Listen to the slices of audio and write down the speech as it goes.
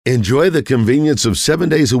Enjoy the convenience of 7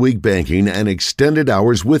 days a week banking and extended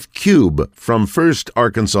hours with Cube from First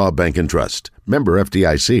Arkansas Bank and Trust. Member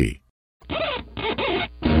FDIC.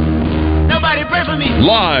 Nobody pray for me.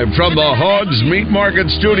 Live from the Hogs Meat Market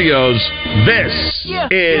Studios, this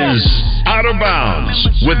is Out of Bounds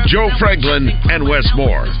with Joe Franklin and Wes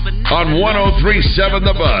Moore on 103.7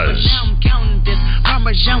 The Buzz.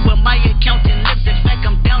 Parmesan with my accountant lips, in fact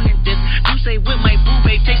I'm down in this. You say with my boo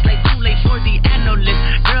tastes like Kool-Aid for the analyst.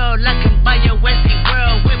 Girl, I can buy a Westie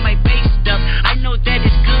world with my base stuff. I know that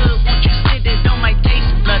it's good, won't you sit it on my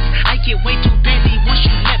taste buds? I get way too busy once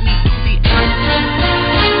you let me do the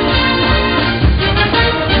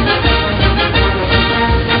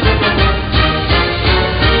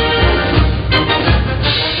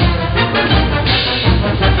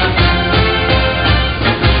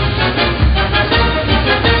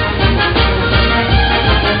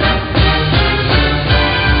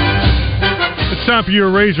Time for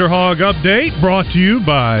your Razor Hog update, brought to you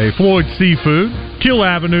by Floyd Seafood, Kill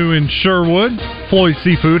Avenue in Sherwood. Floyd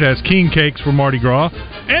Seafood has king cakes for Mardi Gras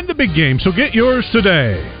and the big game, so get yours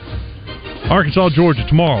today. Arkansas, Georgia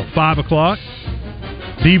tomorrow, 5 o'clock.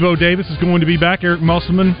 Devo Davis is going to be back. Eric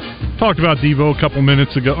Musselman talked about Devo a couple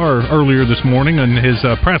minutes ago, or earlier this morning in his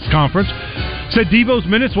press conference. Said Devo's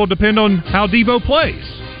minutes will depend on how Devo plays.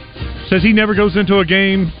 Says he never goes into a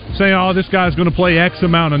game saying, oh, this guy's going to play X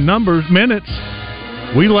amount of minutes.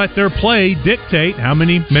 We let their play dictate how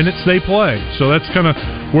many minutes they play. So that's kind of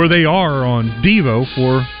where they are on Devo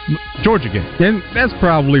for Georgia game. And that's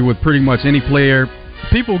probably with pretty much any player.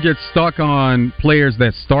 People get stuck on players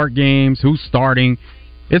that start games, who's starting.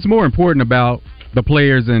 It's more important about the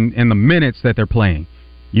players and the minutes that they're playing.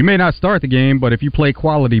 You may not start the game, but if you play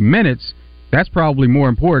quality minutes, that's probably more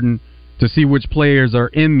important to see which players are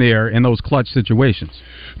in there in those clutch situations.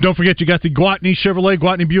 Don't forget, you got the Gwatney Chevrolet,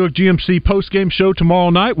 Gwatney Buick GMC post-game show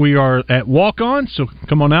tomorrow night. We are at Walk-Ons, so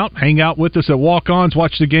come on out, hang out with us at Walk-Ons,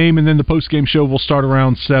 watch the game, and then the post-game show will start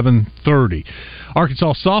around 7:30.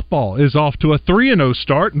 Arkansas softball is off to a 3-0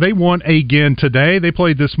 start. They won again today. They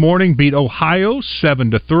played this morning, beat Ohio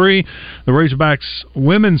 7-3. The Razorbacks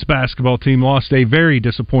women's basketball team lost a very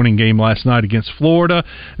disappointing game last night against Florida.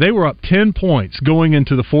 They were up 10 points going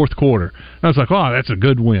into the fourth quarter. I was like, oh, that's a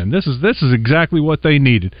good win. This is exactly what they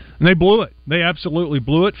needed. And they blew it. They absolutely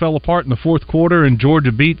blew it, fell apart in the fourth quarter, and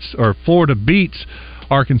Florida beats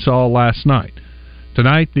Arkansas last night.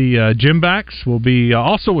 Tonight, the Gymbacks will be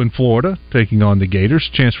also in Florida, taking on the Gators.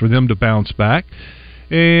 Chance for them to bounce back.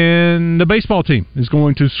 And the baseball team is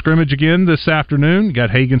going to scrimmage again this afternoon. You got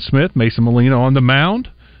Hagen Smith, Mason Molina on the mound.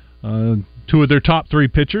 Two of their top three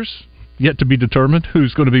pitchers, yet to be determined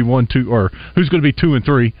who's going to be 1, 2, or who's going to be 2 and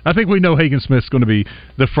 3. I think we know Hagen Smith's going to be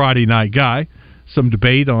the Friday night guy. Some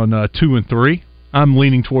debate on 2 and 3. I'm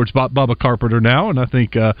leaning towards Bubba Carpenter now, and I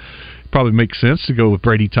think probably makes sense to go with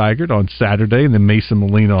Brady Tigert on Saturday and then Mason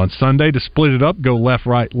Molina on Sunday to split it up, go left,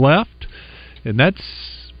 right, left. And that's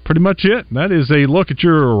pretty much it. That is a look at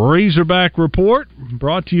your Razorback report,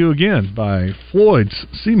 brought to you again by Floyd's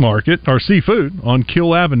Seafood on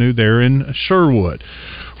Kill Avenue there in Sherwood.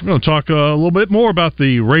 We're going to talk a little bit more about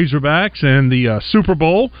the Razorbacks and the Super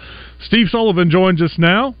Bowl. Steve Sullivan joins us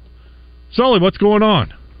now. Sully, what's going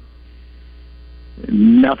on?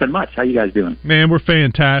 Nothing much. How you guys doing? Man, we're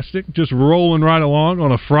fantastic. Just rolling right along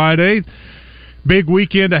on a Friday. Big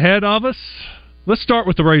weekend ahead of us. Let's start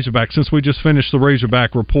with the Razorbacks since we just finished the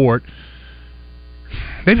Razorback report.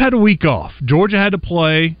 They've had a week off. Georgia had to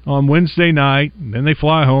play on Wednesday night, and then they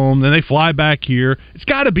fly home, then they fly back here. It's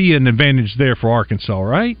got to be an advantage there for Arkansas,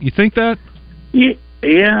 right? You think that? Yeah,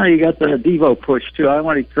 you got the Devo push, too. I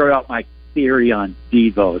want to throw out my theory on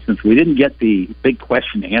Devo, since we didn't get the big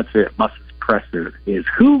question to answer at Muss's presser, is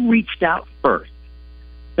who reached out first?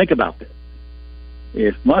 Think about this.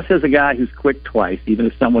 If Muss is a guy who's quit twice, even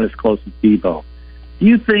if someone as close as Devo, do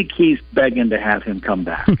you think he's begging to have him come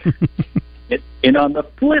back? And on the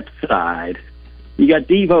flip side, you got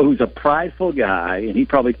Devo, who's a prideful guy, and he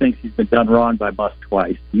probably thinks he's been done wrong by Muss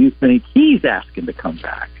twice. Do you think he's asking to come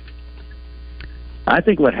back? I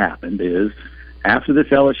think what happened is, after this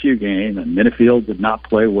LSU game, and Minifield did not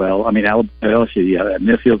play well. I mean,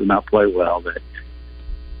 Minifield did not play well. That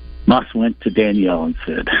Muss went to Danielle and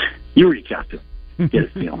said, "You reach out to him, get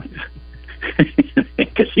his feelings,"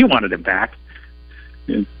 because she wanted him back.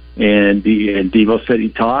 And Devo said he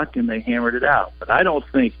talked, and they hammered it out. But I don't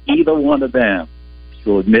think either one of them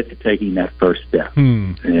will admit to taking that first step.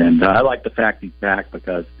 And I like the fact he's back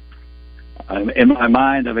because in my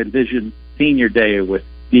mind, I've envisioned senior day with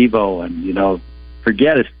Devo, and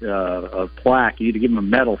forget a plaque. You need to give him a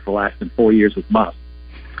medal for lasting 4 years with Muss.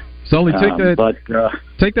 Sully,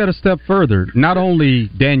 take that a step further. Not only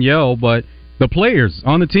Danielle, but the players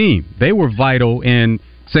on the team. They were vital in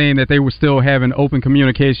saying that they were still having open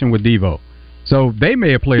communication with Devo. So they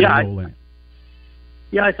may have played a role in it.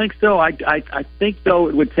 Yeah, I think so. I think, though,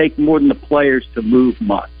 it would take more than the players to move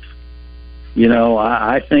Muss.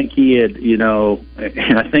 I think he had,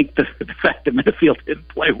 and I think the fact that Minifield didn't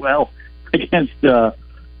play well against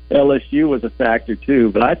LSU was a factor,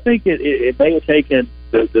 too. But I think it may have taken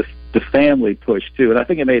the family push, too. And I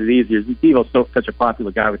think it made it easier. Devo's such a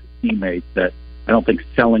popular guy with his teammates that I don't think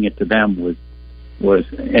selling it to them was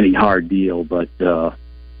any hard deal. But,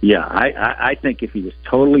 I think if he was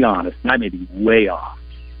totally honest, and I may be way off,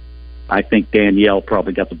 I think Danielle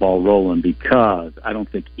probably got the ball rolling because I don't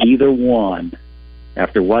think either one,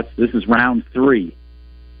 after this is round 3,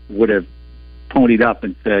 would have ponied up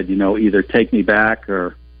and said, either take me back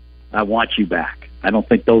or I want you back. I don't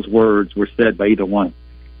think those words were said by either one.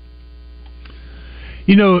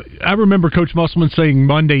 I remember Coach Musselman saying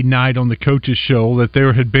Monday night on the coaches show that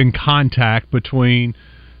there had been contact between,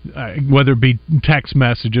 whether it be text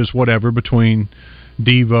messages, whatever, between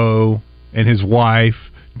Devo and his wife,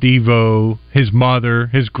 Devo, his mother,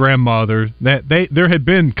 his grandmother, that there had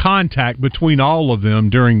been contact between all of them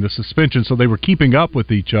during the suspension, so they were keeping up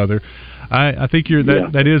with each other. I think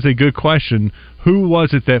that is a good question. Who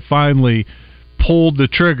was it that finally pulled the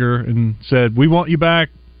trigger and said, we want you back,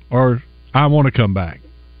 or I want to come back?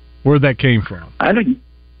 Where that came from?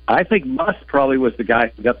 I think Muss probably was the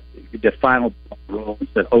guy who got the final role and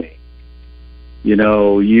said, okay,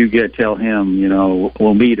 you get to tell him,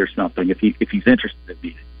 we'll meet or something if he's interested in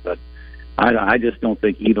meeting. But I just don't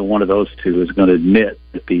think either one of those two is going to admit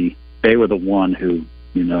that they were the one who,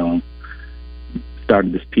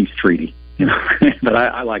 started this peace treaty. But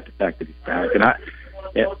I like the fact that he's back,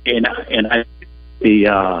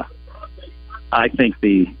 I think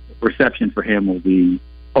the reception for him will be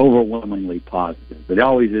overwhelmingly positive. It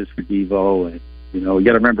always is for Devo, and you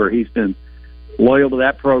got to remember he's been loyal to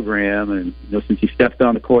that program, and since he stepped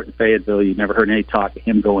on the court in Fayetteville, you never heard any talk of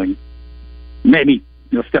him going, maybe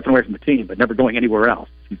stepping away from the team, but never going anywhere else.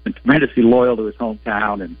 He's been tremendously loyal to his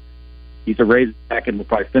hometown, and he's a Razorback, and will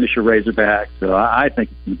probably finish a Razorback. So I think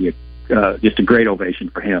it's going to be just a great ovation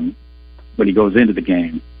for him when he goes into the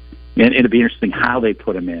game, and it'll be interesting how they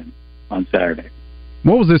put him in on Saturday.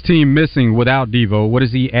 What was this team missing without Devo? What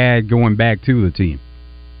does he add going back to the team?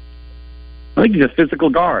 I think he's a physical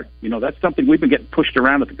guard. That's something we've been getting pushed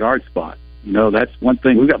around at the guard spot. That's one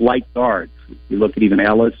thing. We've got light guards. You look at even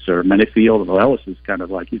Ellis or Minifield. Well, Ellis is kind of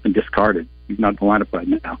like he's been discarded. He's not in the lineup right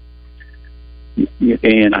now.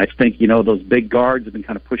 And I think, those big guards have been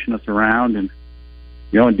kind of pushing us around. And,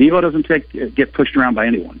 and Devo doesn't get pushed around by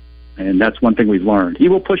anyone. And that's one thing we've learned. He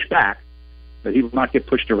will push back, but he will not get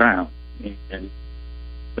pushed around. And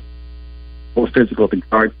most physical at the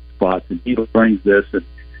guard spots. And Devo brings this. And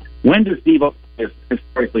when does Devo play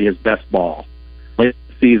historically his best ball? Late in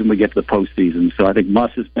the season, we get to the postseason. So I think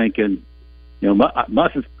Muss is thinking,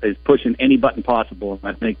 Muss is pushing any button possible.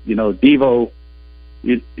 And I think, Devo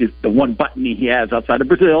is the one button he has outside of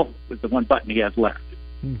Brazil, is the one button he has left.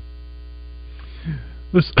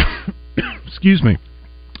 Excuse me.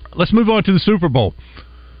 Let's move on to the Super Bowl.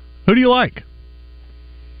 Who do you like?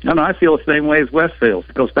 No, I feel the same way as Wes feels.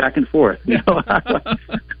 It goes back and forth.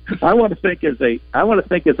 I want to think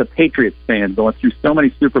as a Patriots fan going through so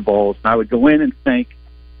many Super Bowls, and I would go in and think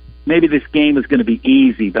maybe this game is going to be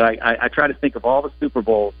easy. But I try to think of all the Super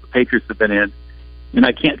Bowls the Patriots have been in, and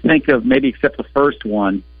I can't think of, maybe except the first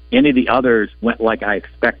one, any of the others went like I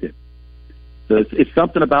expected. So it's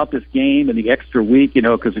something about this game and the extra week,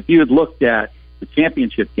 because if you had looked at the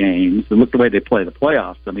championship games and looked the way they play the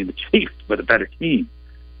playoffs, the Chiefs were the better team.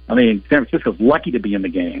 San Francisco's lucky to be in the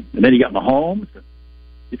game. And then you got Mahomes.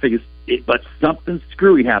 You figure, but something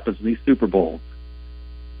screwy happens in these Super Bowls.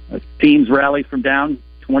 Teams rally from down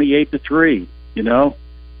 28-3.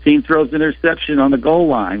 Team throws an interception on the goal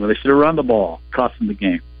line where they should have run the ball, cost them the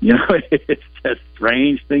game. It's just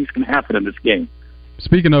strange things can happen in this game.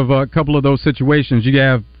 Speaking of a couple of those situations, you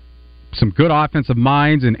have some good offensive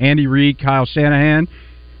minds in Andy Reid, Kyle Shanahan.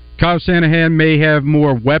 Kyle Shanahan may have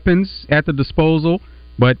more weapons at the disposal,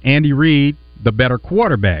 but Andy Reid, the better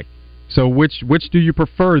quarterback. So which do you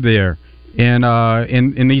prefer there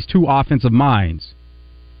in these two offensive minds?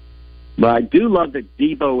 Well, I do love that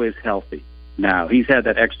Devo is healthy now. He's had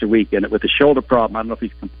that extra week, and with the shoulder problem, I don't know if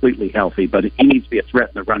he's completely healthy, but he needs to be a threat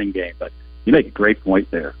in the running game. But you make a great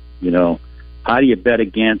point there. How do you bet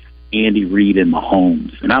against Andy Reid and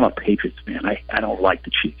Mahomes? And I'm a Patriots fan. I don't like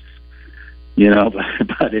the Chiefs.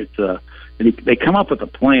 But it's they come up with a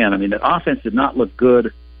plan. The offense did not look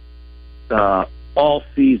good all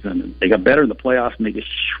season. They got better in the playoffs, and they just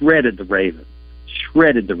shredded the Ravens.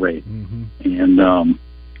 Mm-hmm.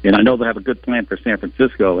 And I know they have a good plan for San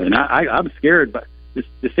Francisco. And I'm scared, but the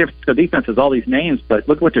San Francisco defense has all these names, but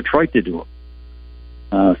look what Detroit did to them.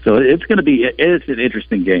 So it's an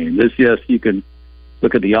interesting game. You can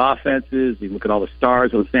look at the offenses, you look at all the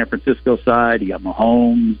stars on the San Francisco side. You got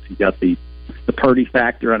Mahomes, you got the Purdy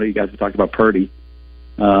factor. I know you guys have talked about Purdy,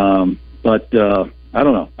 but I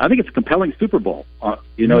don't know. I think it's a compelling Super Bowl.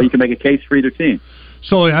 You can make a case for either team.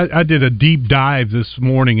 So I did a deep dive this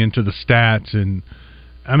morning into the stats, and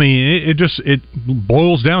I mean it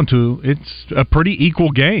boils down to it's a pretty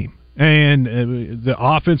equal game. And the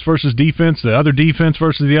offense versus defense, the other defense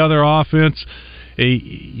versus the other offense.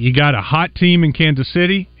 You got a hot team in Kansas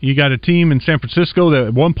City. You got a team in San Francisco that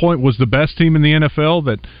at one point was the best team in the NFL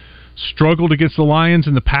that struggled against the Lions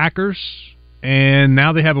and the Packers, and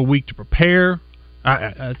now they have a week to prepare.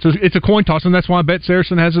 It's a coin toss, and that's why I bet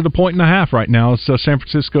Saracen has it 1.5 right now. It's San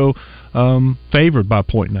Francisco favored by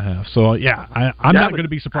 1.5. So, I'm not going to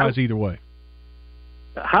be surprised either way.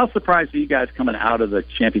 How surprised are you guys coming out of the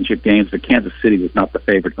championship games that Kansas City was not the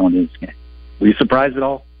favorite going into this game? Were you surprised at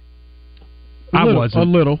all? I wasn't. A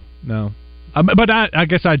little. No. But I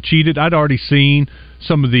guess I cheated. I'd already seen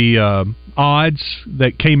some of the odds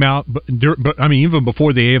that came out, but I mean, even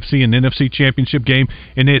before the AFC and NFC championship game,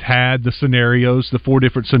 and it had the scenarios, the 4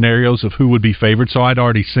 different scenarios of who would be favored. So I'd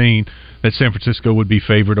already seen that San Francisco would be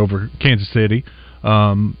favored over Kansas City.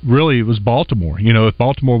 Really, it was Baltimore. If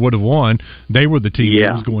Baltimore would have won, they were the team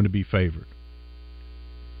that was going to be favored.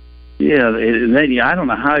 Yeah, I don't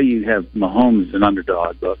know how you have Mahomes as an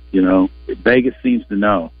underdog, but Vegas seems to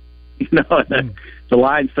know. The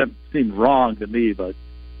lines seem wrong to me, but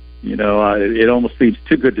it almost seems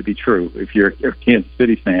too good to be true if you're a Kansas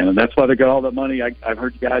City fan, and that's why they got all that money. I've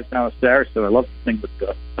heard you guys down at Sarasota. I love the thing with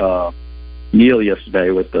Neil yesterday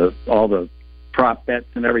with all the prop bets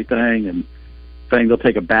and everything, and saying they'll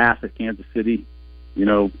take a bath at Kansas City.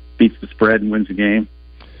 Beats the spread and wins the game.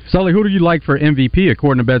 Sully, who do you like for MVP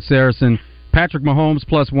according to Bet Saracen? Patrick Mahomes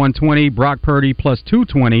plus 120, Brock Purdy plus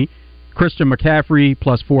 220, Christian McCaffrey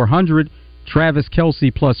plus 400, Travis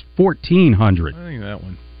Kelce plus 1,400. I think that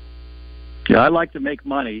one. Yeah, I like to make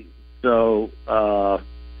money, so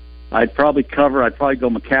I'd probably go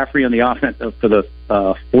McCaffrey on the offense for the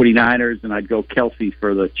 49ers, and I'd go Kelce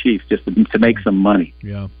for the Chiefs just to make some money.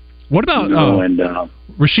 Yeah. What about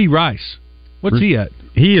Rashee Rice? What's he at?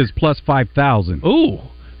 He is plus 5,000. Ooh.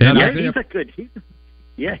 Yeah,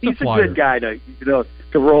 he's a good guy to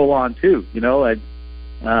roll on too.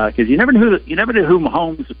 Because you never knew who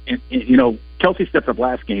Mahomes. Kelce stepped up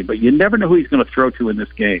last game, but you never know who he's going to throw to in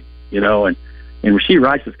this game. And Rashee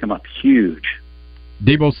Rice has come up huge.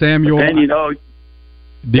 Deebo Samuel.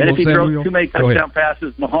 Then if he throws too many touchdown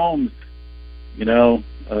passes, Mahomes.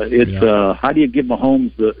 How do you give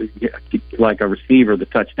Mahomes like a receiver the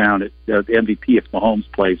touchdown at the MVP? If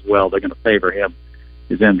Mahomes plays well, they're going to favor him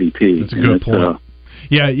as MVP. That's a good point.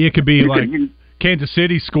 It could be Kansas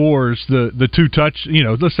City scores the 2 touch.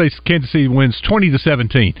 Let's say Kansas City wins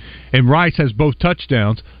 20-17, and Rice has both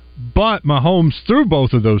touchdowns, but Mahomes threw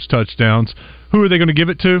both of those touchdowns. Who are they going to give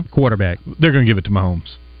it to? Quarterback. They're going to give it to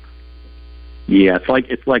Mahomes. Yeah,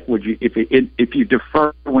 it's like would you if you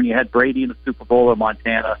defer when you had Brady in the Super Bowl in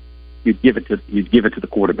Montana, you'd give it to the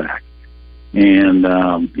quarterback. And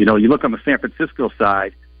you look on the San Francisco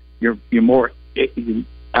side, you're more.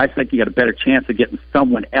 I think you got a better chance of getting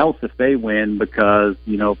someone else if they win because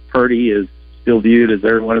Purdy is still viewed as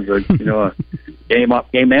everyone as a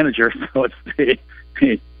game manager. So it's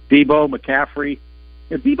Deebo, McCaffrey.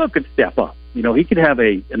 Deebo could step up. He could have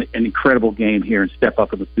an incredible game here and step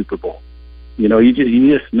up in the Super Bowl. You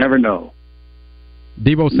just never know.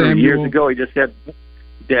 Deebo Samuel. Years ago, he just had,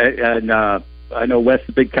 and I know Wes is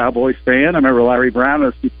a big Cowboys fan. I remember Larry Brown in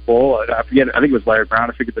the Super Bowl. I forget. I think it was Larry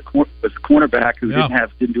Brown. I figured it was a cornerback who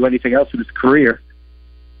didn't do anything else in his career.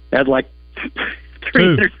 Had like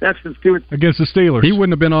 3 interceptions against the Steelers. He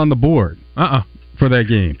wouldn't have been on the board for that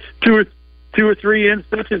game. 2 or 3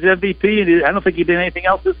 interceptions, MVP, and I don't think he did anything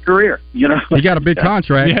else in his career. He got a big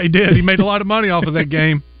contract. Yeah, he did. He made a lot of money off of that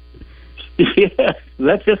game. Yeah,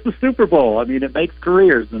 that's just the Super Bowl. I mean, it makes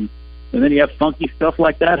careers, and then you have funky stuff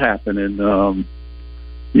like that happen, and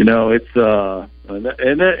it's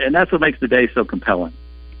and that's what makes the day so compelling.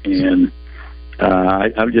 And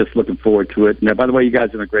I'm just looking forward to it. Now, by the way, you guys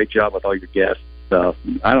did a great job with all your guests. I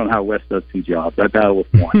don't know how Wes does 2 jobs. I battle with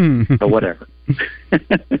 1, so whatever.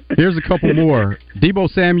 Here's a couple more. Deebo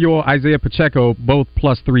Samuel, Isaiah Pacheco, both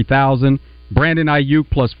plus 3,000. Brandon Ayuk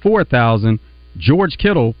plus 4,000. George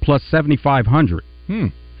Kittle plus 7,500.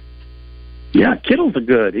 Yeah, Kittle's a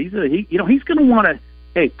good. He's going to want to.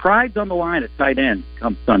 Hey, pride's on the line at tight end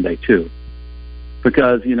come Sunday too,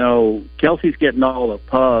 because Kelsey's getting all the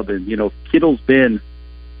pub, and Kittle's been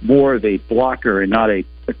more of a blocker and not a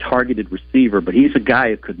targeted receiver, but he's a guy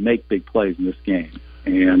who could make big plays in this game,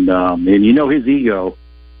 and his ego.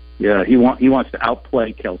 Yeah, he wants to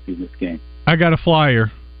outplay Kelsey in this game. I got a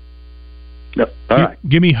flyer. Yep. All right.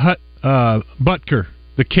 Give me Butker,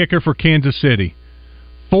 the kicker for Kansas City.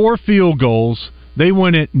 4 field goals. They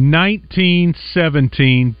win it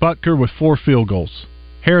 19-17. Butker with 4 field goals.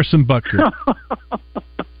 Harrison Butker.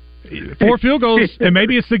 4 field goals, and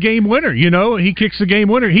maybe it's the game winner. He kicks the game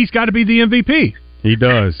winner. He's got to be the MVP. He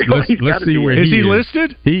does. Let's see where is he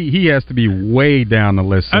listed? He has to be way down the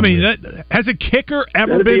list. I mean, has a kicker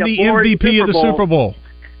ever been the MVP of the Super Bowl?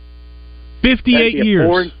 58 years.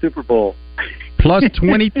 Boring Super Bowl. Plus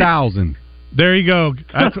 20,000. There you go.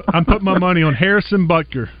 I'm putting my money on Harrison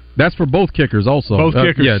Butker. That's for both kickers also. Both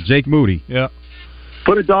kickers. Yeah, Jake Moody. Yeah.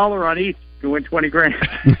 Put $1 on each to win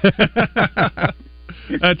 $20,000.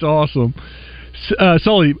 That's awesome.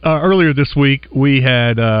 Sully, earlier this week we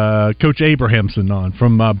had Coach Abrahamson on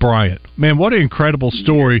from Bryant. Man, what an incredible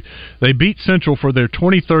story. They beat Central for their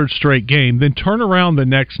 23rd straight game, then turn around the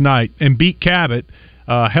next night and beat Cabot,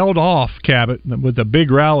 held off Cabot with a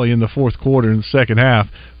big rally in the fourth quarter in the second half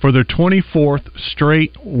for their 24th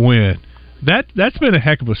straight win. That's been a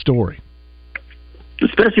heck of a story.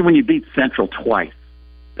 Especially when you beat Central twice.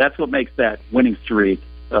 That's what makes that winning streak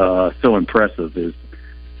so impressive is,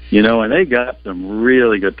 and they got some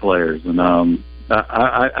really good players. And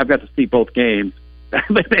I've got to see both games.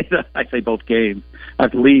 I say both games. I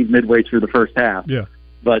have to leave midway through the first half. Yeah.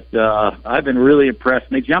 But I've been really impressed.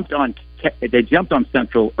 And they jumped on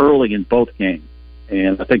Central early in both games,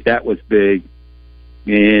 and I think that was big.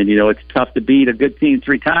 And it's tough to beat a good team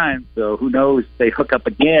 3 times. So who knows? If they hook up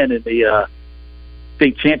again in the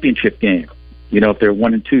state championship game. If they're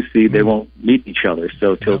 1 and 2 seed, they won't meet each other.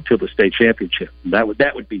 So till the state championship, that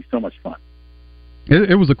would be so much fun.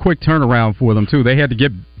 It was a quick turnaround for them too. They had to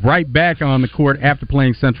get right back on the court after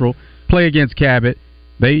playing Central, play against Cabot.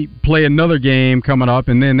 They play another game coming up,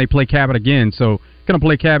 and then they play Cabot again. So going to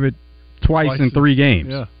play Cabot twice in 3 games.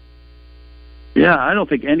 Yeah. Yeah, I don't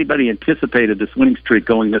think anybody anticipated this winning streak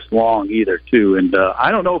going this long either, too. And I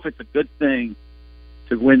don't know if it's a good thing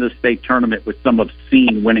to win the state tournament with some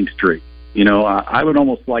obscene winning streak. I would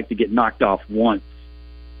almost like to get knocked off once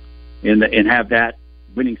and have that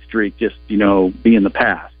winning streak just, be in the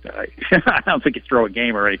past. I don't think it's throw a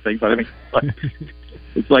game or anything, but I mean,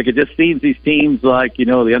 it's like it just seems these teams like,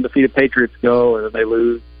 the undefeated Patriots go and then they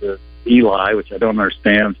lose to Eli, which I don't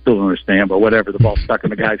understand. Still don't understand, but whatever. The ball stuck in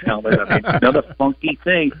the guy's helmet. I mean, another funky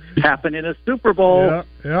thing happened in a Super Bowl.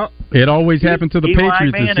 Yeah. It always happened to the Eli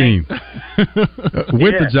Patriots team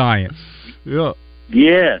with the Giants. Yeah.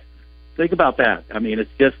 Yes. Think about that. I mean, it's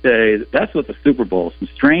just that's what the Super Bowl. Some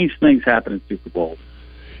strange things happen in Super Bowls.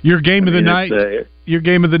 Your game of the night. Your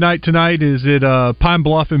game of the night tonight, is it Pine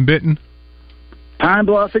Bluff and Benton? Pine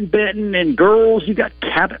Bluff and Benton, and girls, you got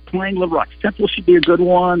Cabot playing Little Rock Central should be a good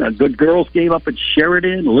one. A good girls game up at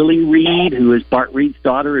Sheridan. Lily Reed, who is Bart Reed's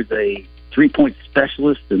daughter, is a 3-point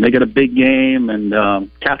specialist, and they got a big game.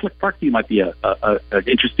 And Catholic Parkview might be an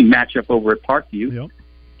interesting matchup over at Parkview. Yep.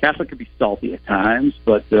 Catholic could be salty at times,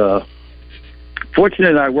 but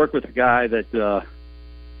fortunately, I work with a guy that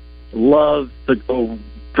loves to go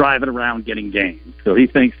driving around getting games. So he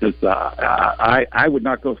thinks that I would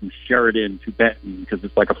not go from Sheridan to Benton because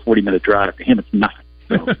it's like a 40-minute drive. To him, it's nothing.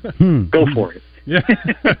 So go for it. Yeah.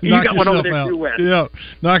 You got one over there too, West. Yeah,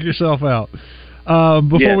 knock yourself out.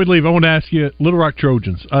 Before we leave, I want to ask you, Little Rock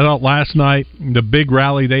Trojans. I thought last night, the big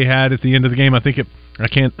rally they had at the end of the game,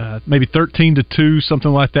 maybe 13-2,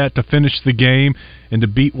 something like that, to finish the game and to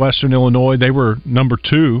beat Western Illinois. They were number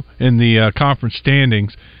 2 in the conference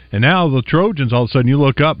standings. And now the Trojans, all of a sudden, you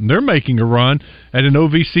look up, and they're making a run at an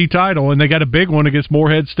OVC title, and they got a big one against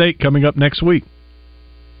Morehead State coming up next week.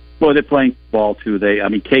 Well, they're playing ball, too.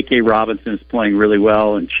 KK Robinson is playing really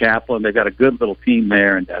well, and Chaplin, they've got a good little team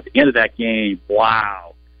there. And at the end of that game,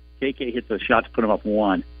 wow, KK hits a shot to put them up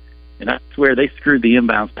 1. And I swear they screwed the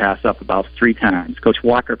inbounds pass up about 3 times. Coach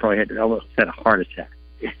Walker probably almost had a heart attack.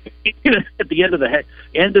 At the end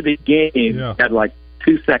of the game, had like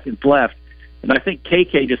 2 seconds left. And I think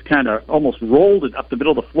KK just kind of almost rolled it up the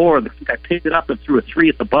middle of the floor, and the guy picked it up and threw a 3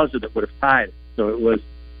 at the buzzer that would have tied it. So it was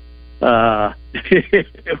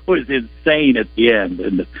it was insane at the end.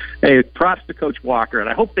 And hey, props to Coach Walker, and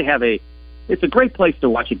I hope they have it's a great place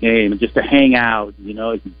to watch a game and just to hang out. You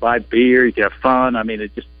can buy beer, you can have fun. I mean,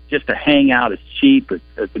 it's just to hang out. It's cheap.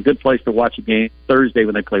 It's a good place to watch a game Thursday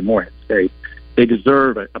when they play Morehead State. they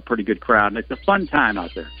deserve a pretty good crowd, and it's a fun time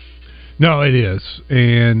out there. No, it is.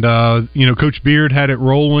 And, Coach Beard had it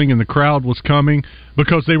rolling, and the crowd was coming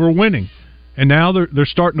because they were winning. And now they're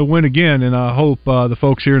starting to win again, and I hope the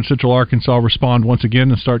folks here in Central Arkansas respond once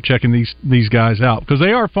again and start checking these guys out because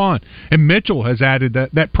they are fun. And Mitchell has added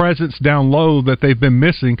that presence down low that they've been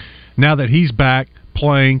missing. Now that he's back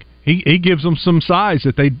playing, he gives them some size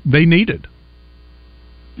that they needed.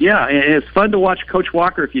 Yeah, and it's fun to watch Coach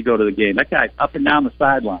Walker if you go to the game. That guy's up and down the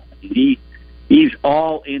sideline. He's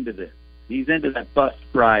all into this. He's into that bus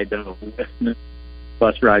ride, the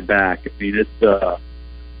bus ride back. I mean, it's a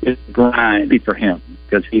grind for him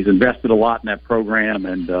because he's invested a lot in that program,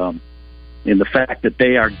 and in the fact that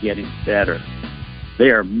they are getting better.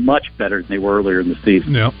 They are much better than they were earlier in the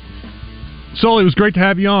season. Yeah. Sully, it was great to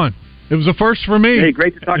have you on. It was a first for me. Hey,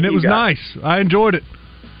 great to talk to you guys. And it was nice. I enjoyed it.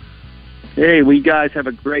 Hey, we guys have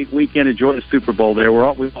a great weekend. Enjoy the Super Bowl there.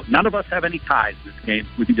 None of us have any ties in this game.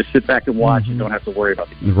 We can just sit back and watch and don't have to worry about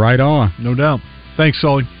it. Right on. No doubt. Thanks,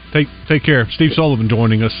 Sully. Take care. Steve Sullivan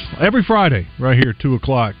joining us every Friday right here at 2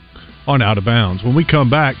 o'clock on Out of Bounds. When we come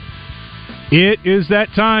back, it is that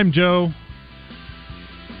time, Joe.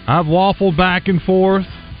 I've waffled back and forth.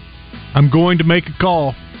 I'm going to make a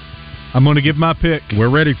call. I'm going to give my pick. We're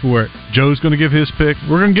ready for it. Joe's going to give his pick.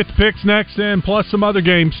 We're going to get the picks next and plus some other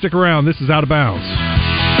games. Stick around. This is Out of Bounds.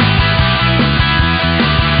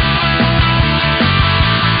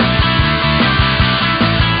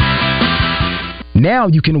 Now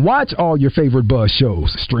you can watch all your favorite Buzz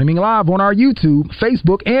shows, streaming live on our YouTube,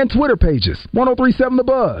 Facebook, and Twitter pages. 103.7 The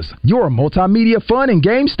Buzz, your multimedia fun and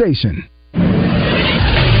game station.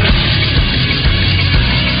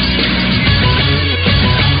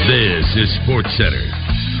 This is Sports Center.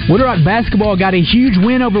 Wooded Rock basketball got a huge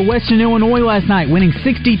win over Western Illinois last night, winning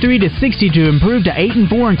 63-60 to improve to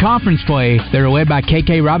 8-4 in conference play. They were led by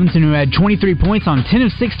KK Robinson, who had 23 points on 10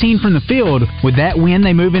 of 16 from the field. With that win,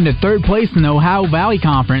 they move into third place in the Ohio Valley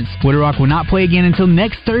Conference. Wooded Rock will not play again until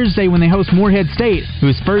next Thursday when they host Morehead State, who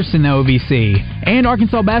is first in the OVC. And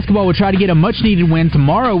Arkansas basketball will try to get a much-needed win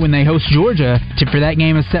tomorrow when they host Georgia. Tip for that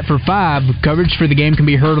game is set for 5. Coverage for the game can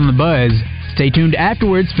be heard on The Buzz. Stay tuned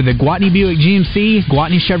afterwards for the Gwatney Buick GMC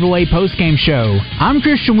Gwatney Chevrolet postgame show. I'm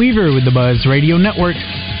Christian Weaver with the Buzz Radio Network.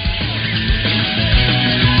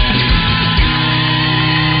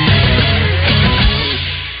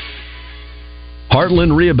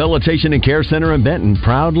 Heartland Rehabilitation and Care Center in Benton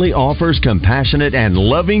proudly offers compassionate and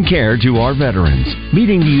loving care to our veterans,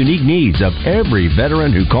 meeting the unique needs of every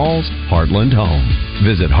veteran who calls Heartland home.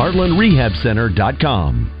 Visit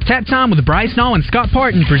heartlandrehabcenter.com. Tap Time with Bryce Nall and Scott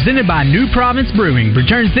Parton, presented by New Province Brewing,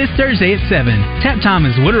 returns this Thursday at 7. Tap Time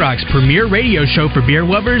is Wooded Rock's premier radio show for beer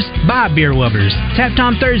lovers by beer lovers. Tap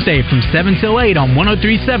Time Thursday from 7 till 8 on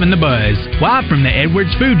 103.7 The Buzz, live from the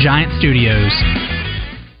Edwards Food Giant Studios.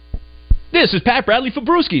 This is Pat Bradley for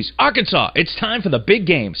Brewskis, Arkansas. It's time for the big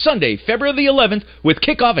game, Sunday, February the 11th, with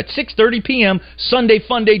kickoff at 6:30 p.m. Sunday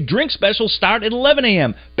Fun Day drink specials start at 11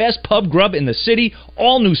 a.m. Best pub grub in the city,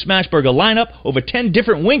 all new Smashburger lineup, over 10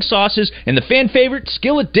 different wing sauces, and the fan favorite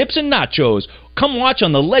skillet dips and nachos. Come watch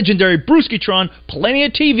on the legendary Brewskitron, plenty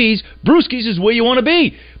of TVs. Brewskis is where you want to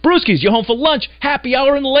be. Brewskis, you're home for lunch, happy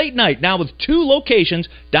hour, and late night. Now with 2 locations,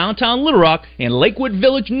 downtown Little Rock and Lakewood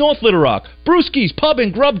Village, North Little Rock.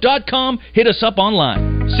 BrewskisPubandGrub.com. Hit us up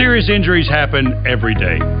online. Serious injuries happen every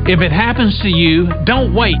day. If it happens to you,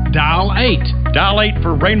 don't wait. Dial 8. Dial 8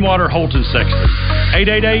 for Rainwater Holton Sexton.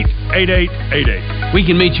 888-8888. We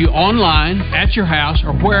can meet you online, at your house,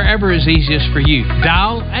 or wherever is easiest for you.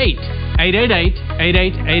 Dial 8.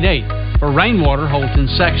 888-8888 for Rainwater Holton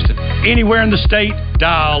Sexton. Anywhere in the state,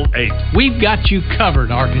 dial 8. We've got you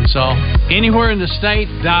covered, Arkansas. Anywhere in the state,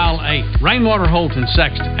 dial 8. Rainwater Holton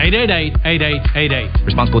Sexton. 888-8888.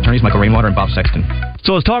 Responsible attorneys Michael Rainwater and Bob Sexton.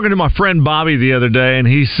 So I was talking to my friend Bobby the other day, and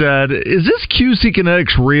he said, is this QC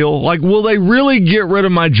Kinetics real? Like, will they really get rid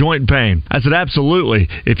of my joint pain? I said, absolutely.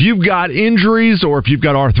 If you've got injuries or if you've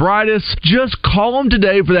got arthritis, just call them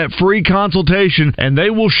today for that free consultation, and they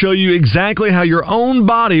will show you exactly how your own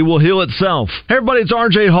body will heal itself. Hey everybody, it's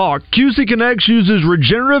RJ Hawk. QC Kinetics uses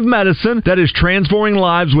regenerative medicine that is transforming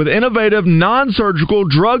lives with innovative, non-surgical,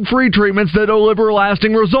 drug-free treatments that deliver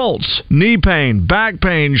lasting results. Knee pain, back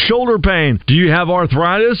pain, shoulder pain. Do you have arthritis?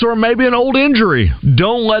 arthritis, or maybe an old injury.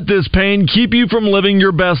 Don't let this pain keep you from living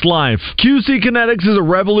your best life. QC Kinetics is a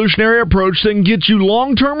revolutionary approach that can get you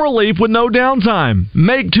long-term relief with no downtime.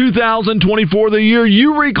 Make 2024 the year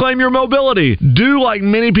you reclaim your mobility. Do like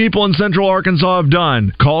many people in Central Arkansas have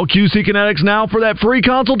done. Call QC Kinetics now for that free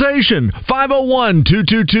consultation.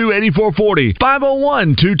 501-222-8440.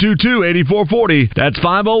 501-222-8440. That's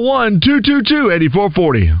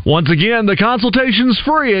 501-222-8440. Once again, the consultation's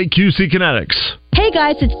free at QC Kinetics. Hey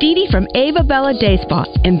guys, it's Dee Dee from Ava Bella Day Spa,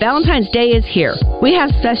 and Valentine's Day is here. We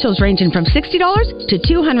have specials ranging from $60 to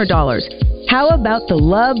 $200. How about the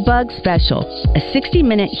Love Bug Special? A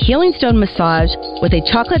 60-minute healing stone massage with a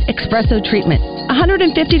chocolate espresso treatment,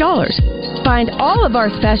 $150. Find all of our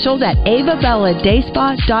specials at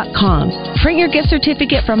avabelladayspa.com. Print your gift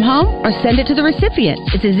certificate from home or send it to the recipient.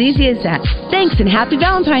 It's as easy as that. Thanks and happy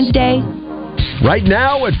Valentine's Day. Right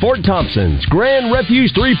now at Fort Thompson's, Grand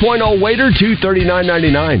Refuge 3.0 waiter,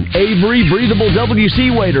 $239.99. Avery Breathable WC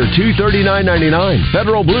waiter, $239.99.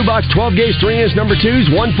 Federal Blue Box 12-gauge 3-inch number 2s,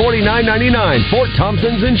 $149.99. Fort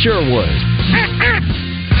Thompson's in Sherwood.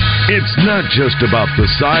 It's not just about the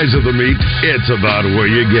size of the meat, it's about where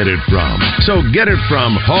you get it from. So get it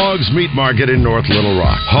from Hogs Meat Market in North Little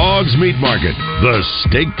Rock. Hogs Meat Market, the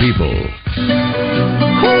steak people.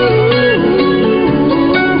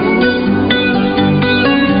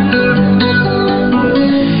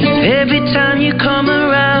 Every time you come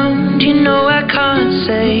around, you know I can't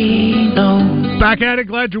say no. Back at it,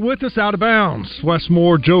 glad you're with us. Out of bounds. Wes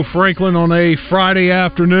Moore, Joe Franklin on a Friday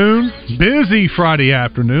afternoon. Busy Friday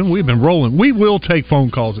afternoon. We've been rolling. We will take phone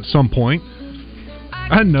calls at some point.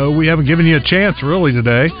 I know we haven't given you a chance really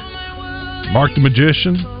today. Mark the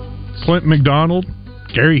Magician, Clint McDonald,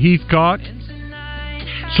 Gary Heathcock.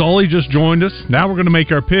 Sully just joined us. Now we're going to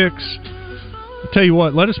make our picks. I'll tell you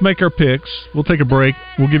what, let us make our picks. We'll take a break.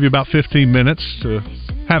 We'll give you about 15 minutes to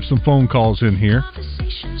have some phone calls in here.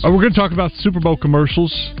 We're going to talk about Super Bowl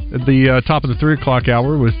commercials at the top of the 3 o'clock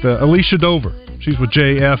hour with Alicia Dover. She's with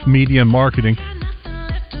JF Media and Marketing.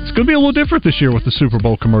 It's going to be a little different this year with the Super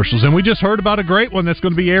Bowl commercials. And we just heard about a great one that's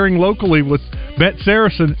going to be airing locally with Bet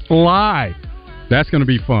Saracen live. That's going to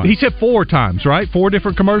be fun. He said 4 times, right? 4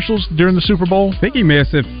 different commercials during the Super Bowl? I think he may have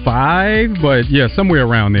said 5, but yeah, somewhere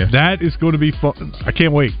around there. That is going to be fun. I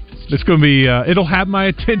can't wait. It's going to be, it'll have my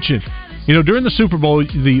attention. You know, during the Super Bowl,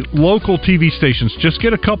 the local TV stations just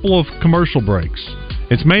get a couple of commercial breaks.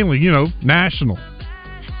 It's mainly, national,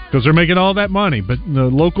 because they're making all that money. But the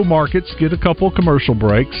local markets get a couple of commercial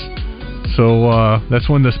breaks. So that's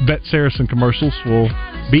when the Bet Saracen commercials will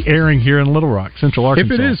be airing here in Little Rock, Central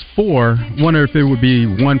Arkansas. If it is 4, wonder if it would be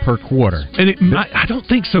 1 per quarter. And I don't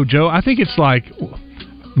think so, Joe. I think it's like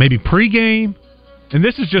maybe pregame, and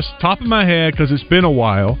this is just top of my head because it's been a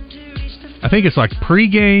while. I think it's like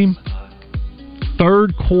pregame,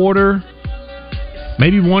 third quarter,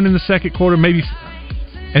 maybe 1 in the second quarter, maybe,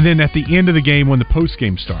 and then at the end of the game when the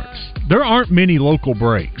postgame starts. There aren't many local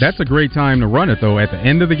breaks. That's a great time to run it, though, at the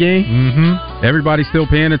end of the game. Mm-hmm. Everybody's still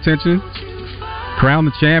paying attention. Crown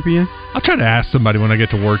the champion. I'll try to ask somebody when I get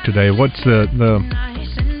to work today, what's the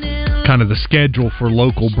kind of the schedule for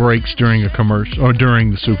local breaks during a commercial or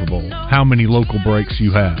during the Super Bowl? How many local breaks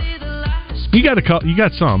you have? You got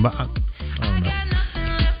some, but I don't know.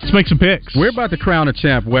 Let's make some picks. We're about to crown a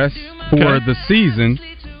champ, Wes, for the season.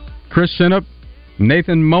 Chris Shinup,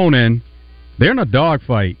 Nathan Monin, they're in a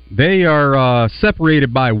dogfight. They are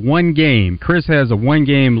separated by 1 game. Chris has a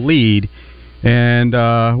 1-game lead. And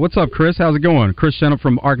what's up, Chris? How's it going? Chris Shinup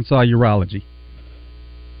from Arkansas Urology.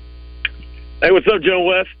 Hey, what's up, Joe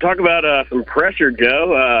West? Talk about some pressure,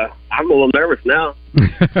 Joe. I'm a little nervous now.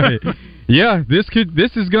 Yeah, this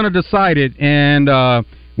is going to decide it, and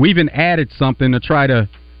we even added something to try to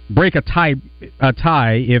break a tie.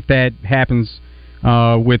 If that happens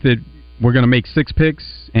with it, we're going to make 6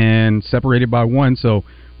 picks and separate it by 1. So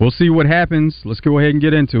we'll see what happens. Let's go ahead and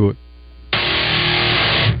get into it.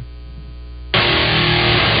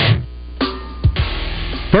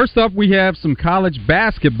 First up, we have some college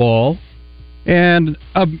basketball and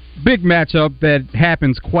a big matchup that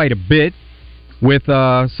happens quite a bit with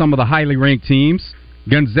some of the highly ranked teams.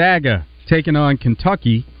 Gonzaga taking on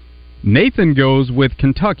Kentucky. Nathan goes with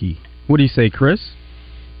Kentucky. What do you say, Chris?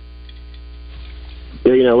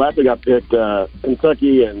 Yeah, last week I picked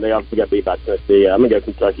Kentucky, and they obviously got beat by Tennessee. I'm going to go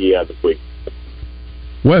Kentucky this week.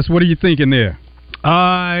 Wes, what are you thinking there?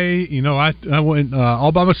 I went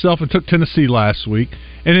all by myself and took Tennessee last week,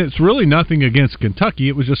 and it's really nothing against Kentucky.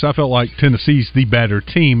 It was just I felt like Tennessee's the better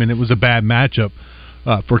team, and it was a bad matchup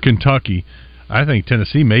for Kentucky. I think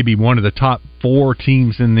Tennessee may be one of the top 4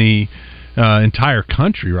 teams in the entire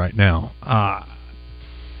country right now.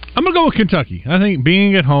 I'm going to go with Kentucky. I think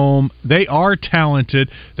being at home, they are talented.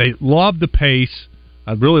 They love the pace.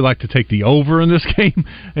 I'd really like to take the over in this game.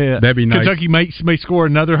 That'd be nice. Kentucky may score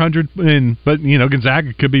another 100, but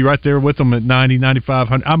Gonzaga could be right there with them at 90, 95,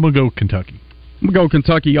 100. I'm going to go Kentucky. I'm going to go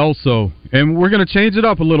Kentucky also. And we're going to change it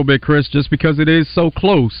up a little bit, Chris, just because it is so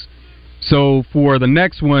close. So for the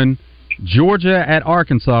next one, Georgia at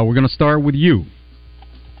Arkansas, we're going to start with you.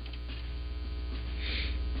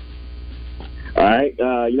 All right.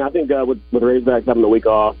 I think with the Razorbacks having the week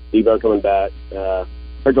off, Devo coming back,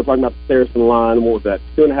 heard y'all talking about the Saracen line. What was that,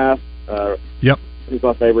 2.5? Yep.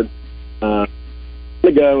 Arkansas favored. I'm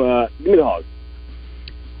going to go, give me the Hogs.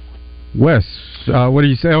 Wes, what do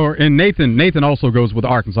you say? And Nathan also goes with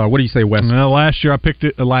Arkansas. What do you say, Wes? Well, last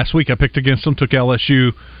week I picked against them, took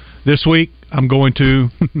LSU. This week I'm going to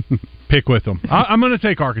pick with them. I'm going to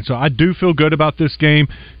take Arkansas. I do feel good about this game,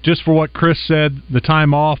 just for what Chris said, the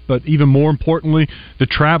time off, but even more importantly, the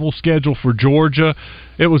travel schedule for Georgia.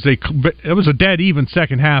 It was a dead even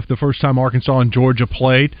second half the first time Arkansas and Georgia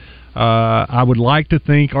played. I would like to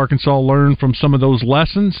think Arkansas learned from some of those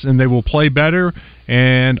lessons, and they will play better,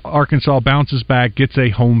 and Arkansas bounces back, gets a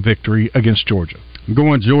home victory against Georgia. I'm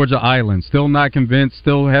going Georgia Island. Still not convinced,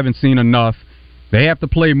 still haven't seen enough. They have to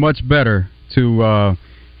play much better to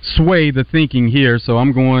sway the thinking here, so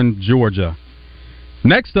I'm going Georgia.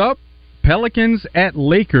 Next up, Pelicans at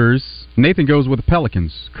Lakers. Nathan goes with the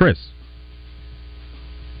Pelicans. Chris?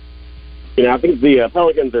 I think the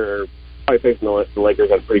Pelicans are probably facing the Lakers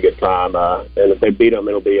at a pretty good time, and if they beat them,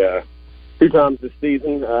 it'll be 2 times this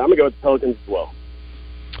season. I'm going to go with the Pelicans as well.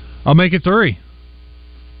 I'll make it 3.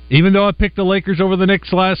 Even though I picked the Lakers over the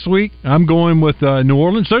Knicks last week, I'm going with New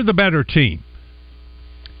Orleans. They're the better team.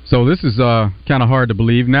 So this is kind of hard to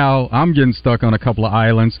believe. Now I'm getting stuck on a couple of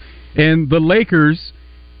islands. And the Lakers,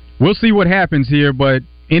 we'll see what happens here, but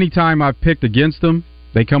anytime I've picked against them,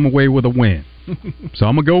 they come away with a win. So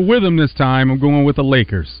I'm going to go with them this time. I'm going with the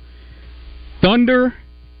Lakers. Thunder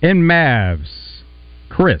and Mavs.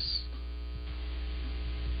 Chris?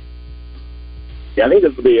 Yeah, I think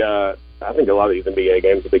this will be. I think a lot of these NBA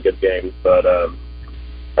games will be good games, but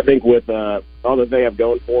I think with all that they have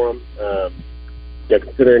going for them,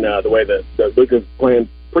 considering the way that the Lakers playing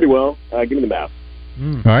pretty well, give me the Mavs.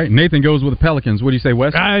 All right, Nathan goes with the Pelicans. What do you say,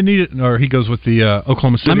 Wes? I need it, or he goes with the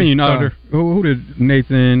Oklahoma City Thunder. Who did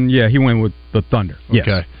Nathan? Yeah, he went with the Thunder. Yes.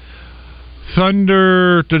 Okay.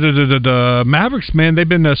 Thunder, Mavericks, man, they've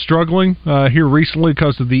been struggling here recently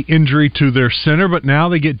because of the injury to their center, but now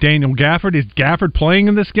they get Daniel Gafford. Is Gafford playing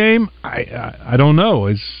in this game? I don't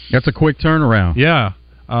know. That's a quick turnaround. Yeah.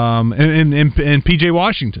 And P.J.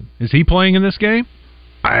 Washington, is he playing in this game?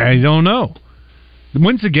 I don't know.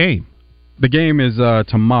 When's the game? The game is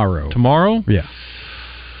tomorrow. Tomorrow? Yeah.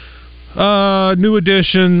 New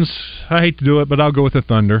additions. I hate to do it, but I'll go with the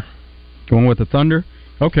Thunder. Going with the Thunder?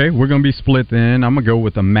 Okay, we're going to be split then. I'm going to go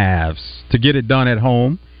with the Mavs to get it done at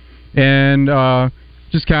home. And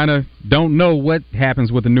just kind of don't know what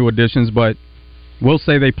happens with the new additions, but we'll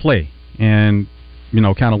say they play. And,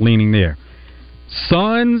 kind of leaning there.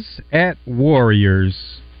 Suns at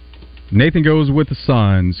Warriors. Nathan goes with the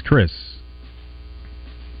Suns. Chris?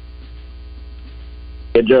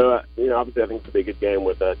 Yeah, Joe, obviously I think it's a good game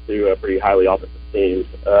with 2 pretty highly offensive teams.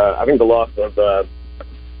 I think the loss of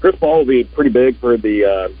Chris Paul will be pretty big for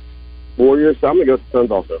the Warriors, so I'm going to go with the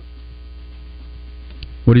Suns also.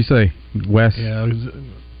 What do you say, Wes? Yeah,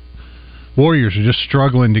 Warriors are just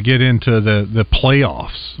struggling to get into the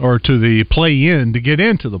playoffs, or to the play-in to get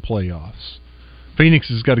into the playoffs. Phoenix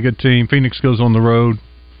has got a good team. Phoenix goes on the road.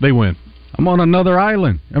 They win. I'm on another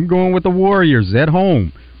island. I'm going with the Warriors at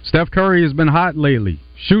home. Steph Curry has been hot lately,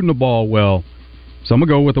 shooting the ball well. So I'm going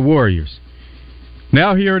to go with the Warriors.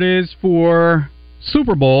 Now here it is for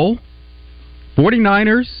Super Bowl,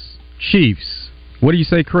 49ers, Chiefs. What do you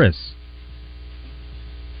say, Chris?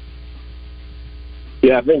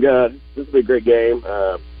 Yeah, I think this will be a great game.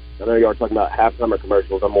 I know you are talking about halftime or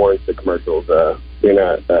commercials. I'm more into commercials, being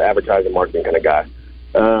an advertising marketing kind of guy.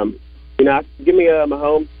 Give me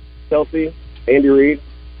Mahomes, Chelsea, Andy Reid,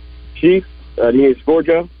 Chiefs. Do you need a score,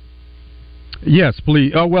 Joe? Yes,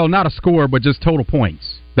 please. Well, not a score, but just total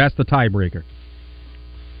points. That's the tiebreaker.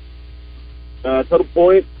 Total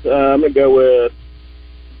points, I'm going to go with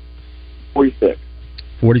 46.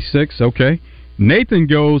 46, okay. Nathan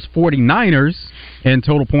goes 49ers, and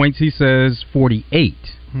total points, he says 48.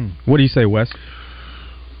 What do you say, Wes?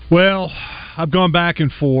 Well, I've gone back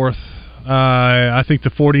and forth. I think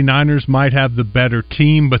the 49ers might have the better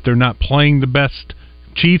team, but they're not playing the best.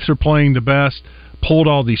 Chiefs are playing the best, pulled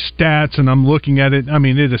all these stats, and I'm looking at it. I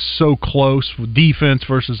mean, it is so close, defense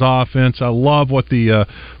versus offense. I love what the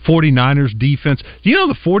 49ers defense. Do you know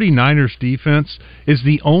the 49ers defense is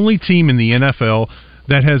the only team in the NFL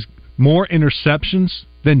that has more interceptions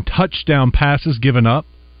than touchdown passes given up?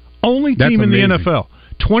 Only team in the NFL.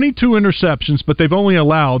 22 interceptions, but they've only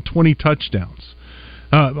allowed 20 touchdowns.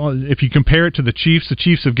 If you compare it to the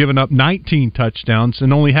Chiefs have given up 19 touchdowns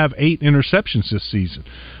and only have 8 interceptions this season.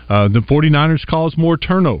 The 49ers cause more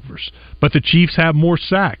turnovers, but the Chiefs have more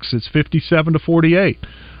sacks. It's 57-48.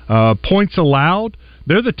 Points allowed,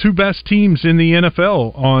 they're the 2 best teams in the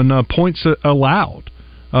NFL on points allowed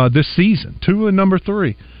this season, 2 and number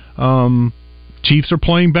 3. Chiefs are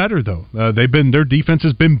playing better, though. Their defense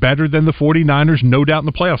has been better than the 49ers, no doubt, in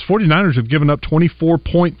the playoffs. 49ers have given up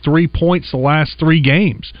 24.3 points the last 3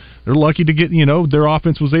 games. They're lucky to get, their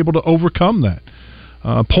offense was able to overcome that.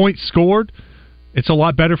 Points scored, it's a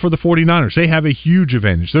lot better for the 49ers. They have a huge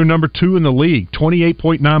advantage. They're number 2 in the league,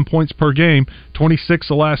 28.9 points per game, 26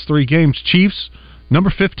 the last 3 games. Chiefs, number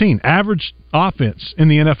 15. Average offense in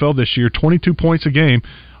the NFL this year, 22 points a game.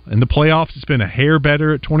 In the playoffs, it's been a hair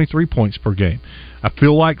better at 23 points per game. I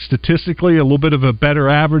feel like statistically a little bit of a better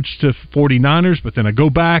average to 49ers, but then I go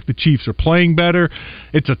back, the Chiefs are playing better.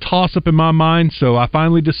 It's a toss-up in my mind, so I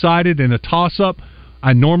finally decided in a toss-up,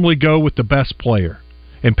 I normally go with the best player.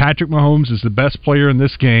 And Patrick Mahomes is the best player in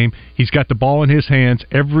this game. He's got the ball in his hands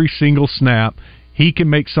every single snap. He can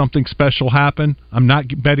make something special happen. I'm not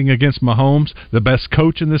betting against Mahomes. The best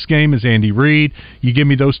coach in this game is Andy Reid. You give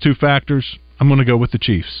me those 2 factors, I'm going to go with the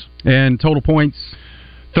Chiefs. And total points?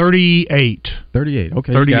 38. 38,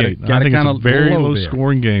 okay. 38. I think it's a very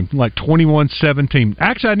low-scoring game, like 21-17.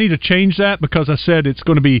 Actually, I need to change that because I said it's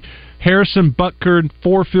going to be Harrison Butker,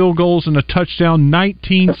 4 field goals and a touchdown,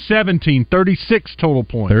 19-17, 36 total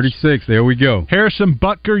points. 36, there we go. Harrison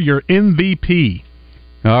Butker, your MVP.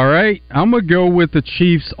 All right, I'm going to go with the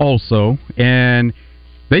Chiefs also, and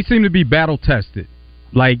they seem to be battle-tested.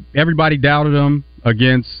 Like, everybody doubted them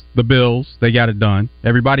against the Bills. They got it done.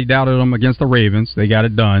 Everybody doubted them against the Ravens. They got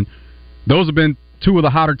it done. Those have been 2 of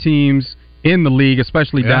the hotter teams in the league,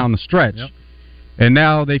 especially down the stretch. Yep. And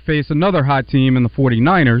now they face another hot team in the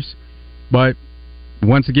 49ers. But,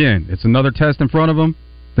 once again, it's another test in front of them.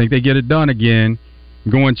 I think they get it done again.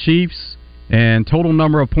 Going Chiefs, and total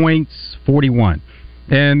number of points, 41.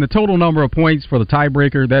 And the total number of points for the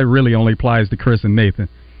tiebreaker, that really only applies to Chris and Nathan,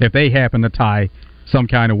 if they happen to tie some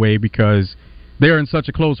kind of way, because they're in such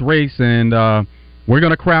a close race, and we're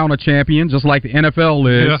going to crown a champion, just like the NFL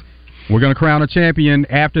is. Yeah. We're going to crown a champion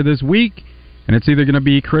after this week, and it's either going to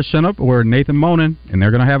be Chris Shenup or Nathan Monin, and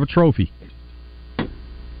they're going to have a trophy.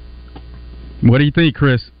 What do you think,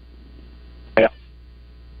 Chris? Yeah.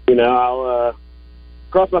 I'll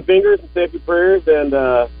cross my fingers and say a few prayers, and,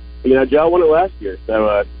 Joe won it last year,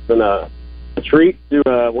 so it's been a treat to,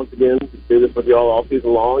 once again, do this with you all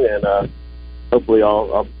season long, and hopefully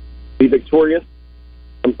I'll be victorious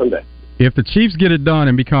someday. If the Chiefs get it done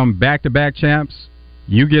and become back-to-back champs,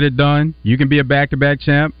 you get it done, you can be a back-to-back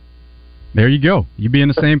champ, there you go. You be in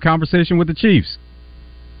the same conversation with the Chiefs.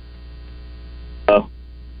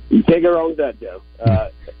 You can't go wrong with that, Joe,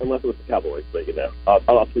 unless it was the Cowboys, but,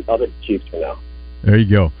 I'll take the Chiefs for now. There you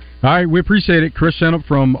go. All right, we appreciate it. Chris Shenup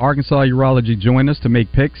from Arkansas Urology joined us to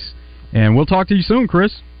make picks, and we'll talk to you soon,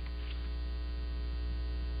 Chris.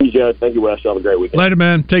 Thank you, Joe. Thank you, Wes. Have a great weekend. Later,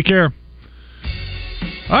 man. Take care.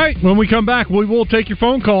 All right, when we come back, we will take your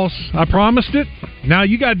phone calls. I promised it. Now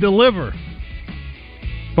you got to deliver.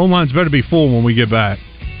 Phone lines better be full when we get back.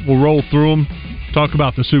 We'll roll through them, talk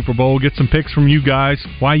about the Super Bowl, get some picks from you guys,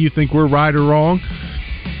 why you think we're right or wrong.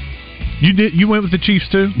 You went with the Chiefs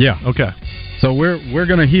too? Yeah. Okay. So we're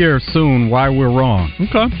going to hear soon why we're wrong.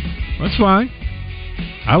 Okay. That's fine.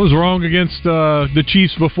 I was wrong against the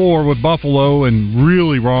Chiefs before with Buffalo and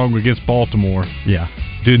really wrong against Baltimore. Yeah.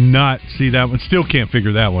 Did not see that one. Still can't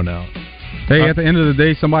figure that one out. Hey, at the end of the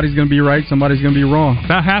day, somebody's going to be right, somebody's going to be wrong.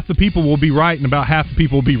 About half the people will be right and about half the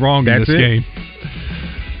people will be wrong in this game.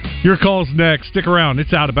 Your call's next. Stick around.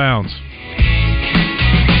 It's Out of Bounds.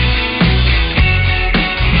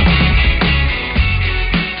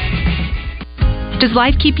 Does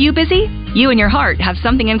life keep you busy? You and your heart have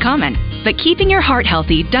something in common. But keeping your heart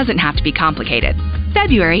healthy doesn't have to be complicated.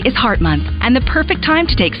 February is Heart Month, and the perfect time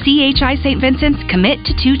to take CHI St. Vincent's Commit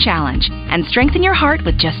to 2 Challenge and strengthen your heart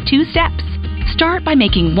with just 2 steps. Start by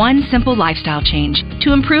making one simple lifestyle change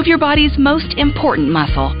to improve your body's most important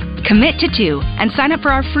muscle. Commit to 2 and sign up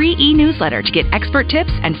for our free e-newsletter to get expert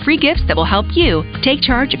tips and free gifts that will help you take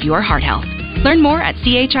charge of your heart health. Learn more at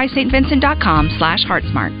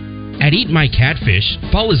chistvincent.com/heartsmart. At Eat My Catfish,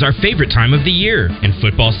 fall is our favorite time of the year, and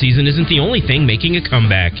football season isn't the only thing making a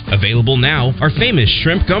comeback. Available now, our famous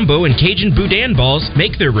shrimp gumbo and Cajun boudin balls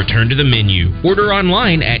make their return to the menu. Order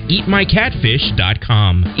online at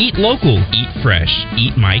eatmycatfish.com. Eat local, eat fresh,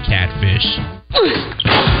 Eat My Catfish.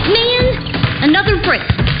 Man, another brick.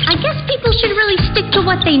 I guess people should really stick to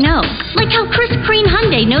what they know. Like how Chris Crane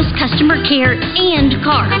Hyundai knows customer care and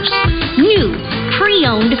cars. New,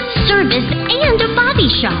 pre-owned, service, and a body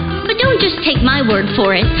shop. But don't just take my word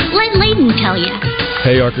for it. Let Layden tell you.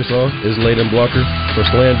 Hey Arkansas, it's Layden Blocker. For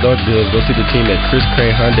slam dunk deals, go see the team at Chris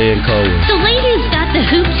Crane Hyundai in Conway. So Layden's got the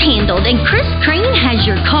hoops handled, and Chris Crane has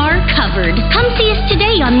your car covered. Come see us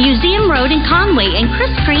today on Museum Road in Conway and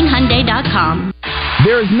ChrisCraneHyundai.com.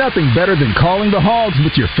 There is nothing better than calling the Hogs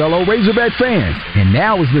with your fellow Razorback fans. And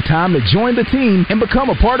now is the time to join the team and become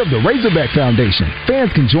a part of the Razorback Foundation. Fans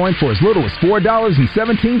can join for as little as $4.17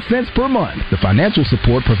 per month. The financial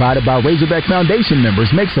support provided by Razorback Foundation members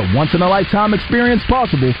makes a once-in-a-lifetime experience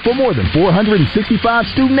possible for more than 465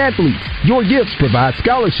 student-athletes. Your gifts provide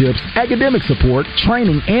scholarships, academic support,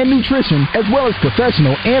 training, and nutrition, as well as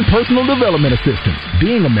professional and personal development assistance.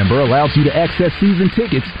 Being a member allows you to access season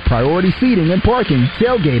tickets, priority seating and parking,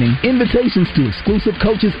 tailgating, invitations to exclusive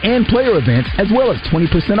coaches and player events, as well as 20%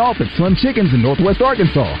 off at Slim Chickens in Northwest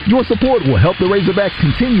Arkansas. Your support will help the Razorbacks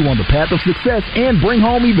continue on the path of success and bring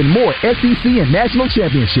home even more SEC and national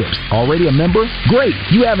championships. Already a member? Great!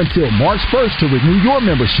 You have until March 1st to renew your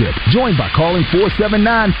membership. Join by calling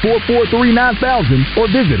 479-443-9000 or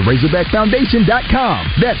visit RazorbackFoundation.com.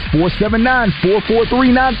 That's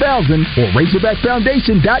 479-443-9000 or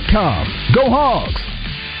RazorbackFoundation.com. Go Hogs!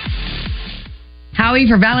 Howie,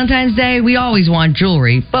 for Valentine's Day, we always want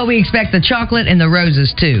jewelry, but we expect the chocolate and the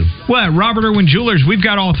roses, too. Well, at Robert Irwin Jewelers, we've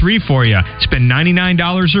got all three for you. Spend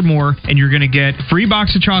 $99 or more, and you're going to get a free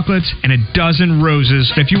box of chocolates and a dozen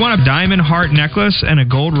roses. If you want a diamond heart necklace and a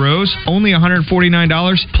gold rose, only $149,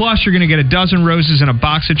 plus you're going to get a dozen roses and a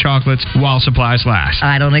box of chocolates while supplies last.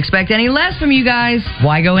 I don't expect any less from you guys.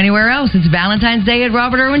 Why go anywhere else? It's Valentine's Day at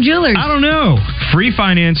Robert Irwin Jewelers. I don't know. Free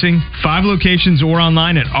financing, 5 locations or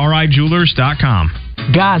online at rijewelers.com.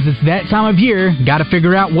 Guys, it's that time of year. Got to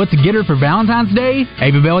figure out what to get her for Valentine's Day?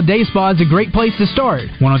 Ava Bella Day Spa is a great place to start.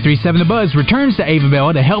 103.7 The Buzz returns to Ava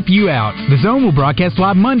Bella to help you out. The Zone will broadcast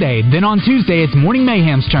live Monday. Then on Tuesday, it's Morning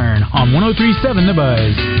Mayhem's turn on 103.7 The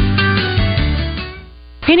Buzz.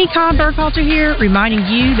 Penny Cobb Burkhalter here, reminding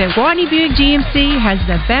you that Gwatney Buick GMC has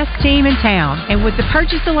the best team in town. And with the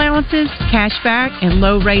purchase allowances, cash back, and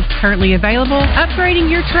low rates currently available, upgrading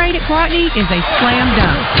your trade at Gwatney is a slam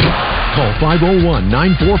dunk. Call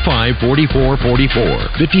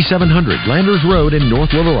 501-945-4444. 5700 Landers Road in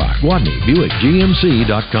North Little Rock. Gwatney Buick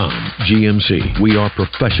GMC.com. GMC, we are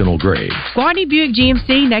professional grade. Gwatney Buick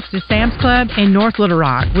GMC next to Sam's Club in North Little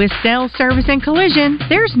Rock. With sales, service, and collision,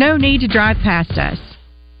 there's no need to drive past us.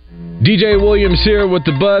 DJ Williams here with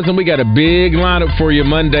The Buzz, and we got a big lineup for you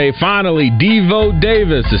Monday. Finally, Devo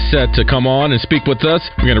Davis is set to come on and speak with us.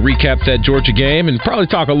 We're going to recap that Georgia game and probably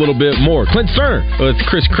talk a little bit more. Clint Cerner with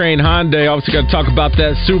Chris Crane Hyundai. Obviously got to talk about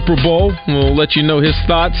that Super Bowl. We'll let you know his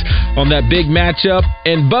thoughts on that big matchup.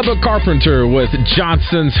 And Bubba Carpenter with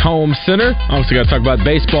Johnson's Home Center. Obviously got to talk about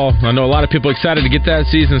baseball. I know a lot of people excited to get that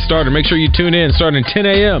season started. Make sure you tune in starting 10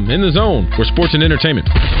 a.m. in The Zone, where sports and entertainment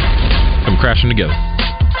come crashing together.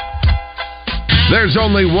 There's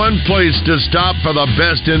only one place to stop for the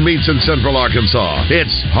best in meats in Central Arkansas.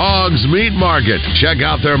 It's Hogs Meat Market. Check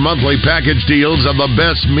out their monthly package deals of the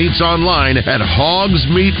best meats online at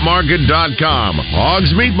hogsmeatmarket.com.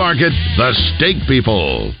 Hogs Meat Market, the steak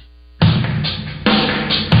people.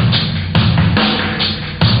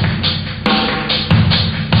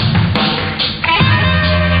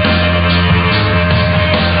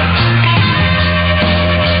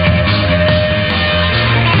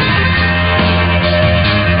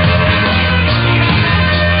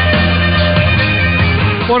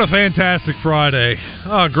 What a fantastic Friday.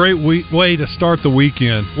 Oh, great way to start the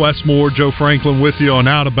weekend. Wes Moore, Joe Franklin with you on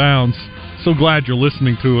Out of Bounds. So glad you're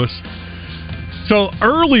listening to us. So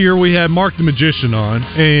earlier we had Mark the Magician on,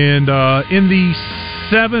 and in the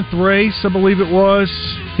 7th race, I believe it was,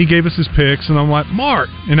 he gave us his picks, and I'm like, Mark,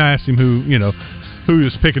 and I asked him who he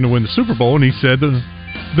was picking to win the Super Bowl, and he said the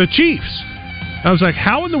Chiefs. I was like,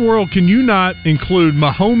 how in the world can you not include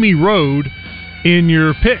Mahomie Road in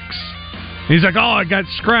your picks? He's like, I got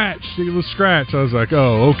scratched. It was scratched. I was like,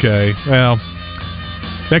 oh, okay. Well,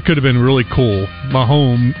 that could have been really cool.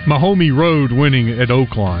 Mahomie Road winning at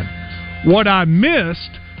Oakland. What I missed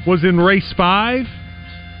was in race 5,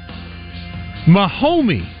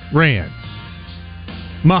 Mahomie ran.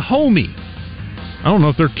 Mahomie. I don't know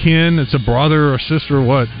if they're kin, it's a brother or sister or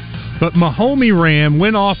what. But Mahomie ran,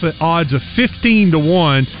 went off at odds of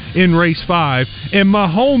 15-1 in race 5, and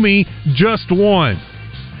Mahomie just won.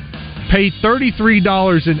 Paid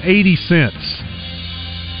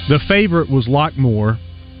 $33.80. The favorite was Lockmore.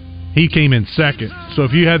 He came in second. So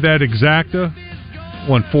if you had that exacta,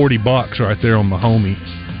 won $40 right there on Mahomie.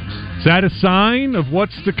 Is that a sign of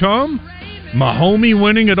what's to come? Mahomie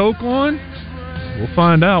winning at Oaklawn? We'll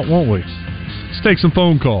find out, won't we? Let's take some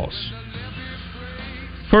phone calls.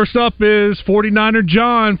 First up is 49er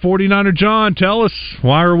John. 49er John, tell us,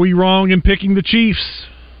 why are we wrong in picking the Chiefs?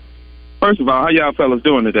 First of all, how y'all fellas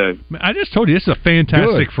doing today? I just told you, this is a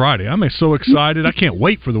fantastic Friday. I'm so excited. I can't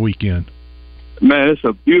wait for the weekend. Man, it's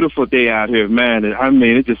a beautiful day out here, man. I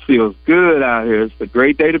mean, it just feels good out here. It's a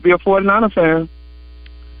great day to be a 49er fan.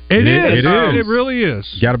 It is. It really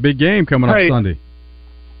is. Got a big game coming up Sunday.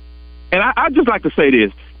 And I'd just like to say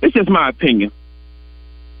this. It's just my opinion.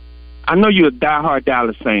 I know you're a diehard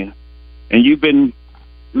Dallas fan, and you've been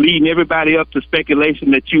leading everybody up to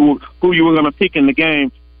speculation that who you were going to pick in the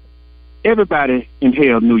game. Everybody in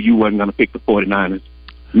hell knew you wasn't going to pick the 49ers.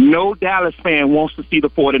 No Dallas fan wants to see the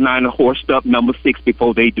 49ers horsed up number 6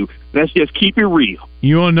 before they do. Let's just keep it real.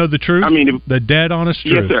 You want to know the truth? I mean, the dead honest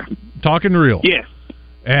truth. Yes, sir. Talking real. Yes.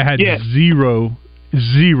 It had zero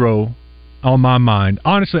on my mind.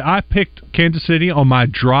 Honestly, I picked Kansas City on my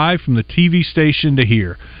drive from the TV station to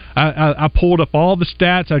here. I pulled up all the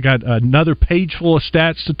stats. I got another page full of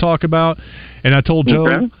stats to talk about, and I told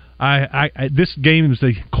Joe, this game is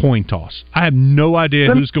a coin toss. I have no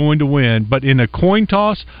idea who's going to win, but in a coin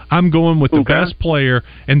toss, I'm going with the best player,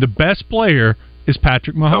 and the best player is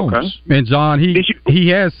Patrick Mahomes. And John, he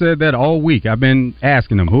has said that all week. I've been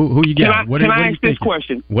asking him, who you got? Can I ask this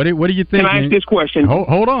question? What are you thinking? Can I ask this question?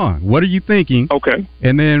 Hold on. What are you thinking? Okay.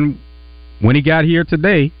 And then when he got here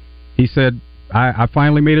today, he said, I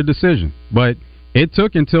finally made a decision. But it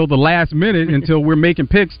took until the last minute, until we're making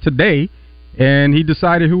picks today, and he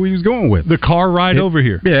decided who he was going with. The car ride over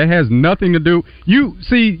here. Yeah, it has nothing to do. You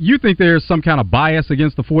think there's some kind of bias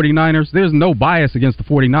against the 49ers? There's no bias against the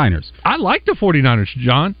 49ers. I like the 49ers,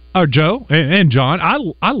 Joe, and John.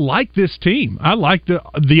 I like this team. I like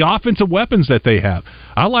the offensive weapons that they have.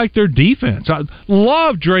 I like their defense. I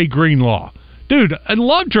love Dre Greenlaw. Dude, I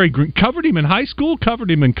love Dre Green. Covered him in high school, covered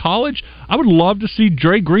him in college. I would love to see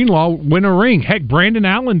Dre Greenlaw win a ring. Heck, Brandon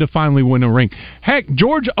Allen to finally win a ring. Heck,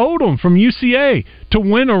 George Odom from UCA to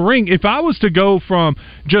win a ring. If I was to go from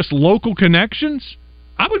just local connections,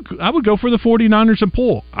 I would go for the 49ers and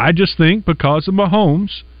pull. I just think because of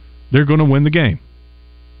Mahomes, they're going to win the game.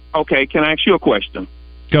 Okay, can I ask you a question?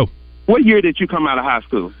 Go. What year did you come out of high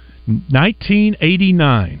school?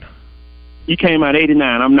 1989. You came out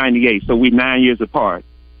 89. I'm 98, so we're 9 years apart.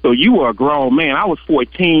 So you were a grown man. I was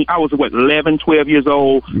 14. I was, 11, 12 years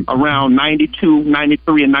old, around 92,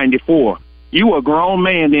 93, and 94. You were a grown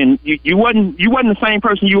man then. You wasn't the same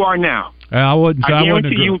person you are now. I wasn't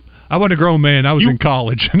a grown man. I was in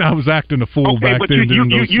college, and I was acting a fool back then.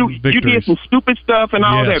 You did some stupid stuff and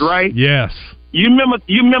all that, right? Yes. You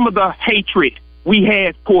remember the hatred we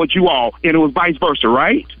had towards you all, and it was vice versa,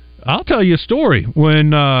 right? I'll tell you a story.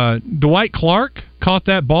 When Dwight Clark caught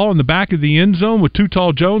that ball in the back of the end zone with Too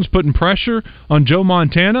Tall Jones putting pressure on Joe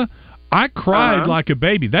Montana, I cried like a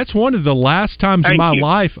baby. That's one of the last times in my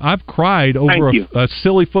life I've cried over a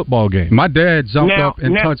silly football game. My dad jumped up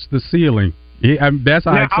and touched the ceiling. That's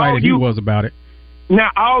how excited he was about it.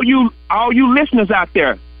 Now, all you listeners out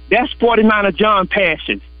there, that's 49er John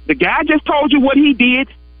passion. The guy just told you what he did.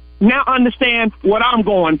 Now understand what I'm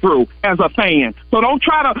going through as a fan. So don't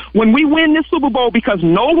try to, when we win this Super Bowl, because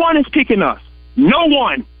no one is picking us. No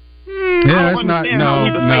one. Yeah, that's not,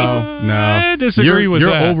 no. I disagree with that.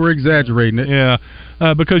 You're over-exaggerating it. Yeah,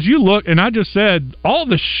 because you look, and I just said, all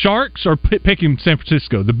the sharks are picking San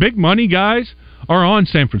Francisco. The big money guys are on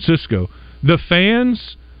San Francisco. The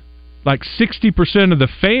fans, like 60% of the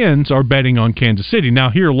fans are betting on Kansas City.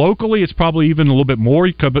 Now, here locally, it's probably even a little bit more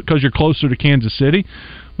because you're closer to Kansas City.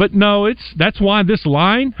 But no, that's why this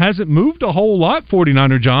line hasn't moved a whole lot,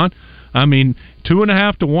 49er John. I mean,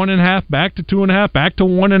 2.5 to 1.5, back to 2.5, back to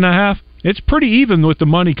 1.5. It's pretty even with the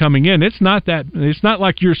money coming in. It's not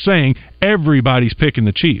like you're saying everybody's picking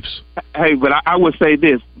the Chiefs. Hey, but I would say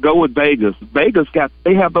this: go with Vegas. Vegas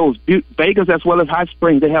have those Vegas as well as Hot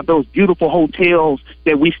Springs. They have those beautiful hotels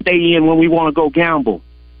that we stay in when we want to go gamble.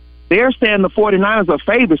 They're saying the 49ers are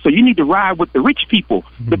favorites, so you need to ride with the rich people,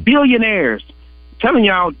 the billionaires. Telling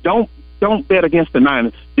y'all, don't bet against the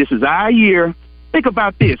Niners. This is our year. Think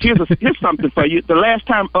about this. Here's something for you. The last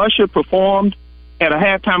time Usher performed at a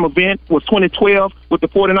halftime event was 2012 with the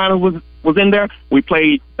 49ers was in there. We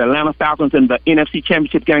played the Atlanta Falcons in the NFC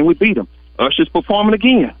Championship game. We beat them. Usher's performing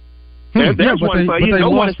again. There's one for you. No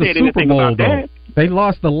one said anything about that. They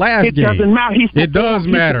lost the last game. It doesn't matter. It does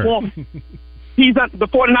matter. The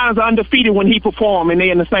 49ers are undefeated when he performed, and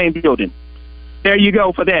they're in the same building. There you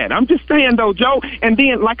go for that. I'm just saying, though, Joe. And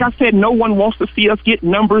then, like I said, no one wants to see us get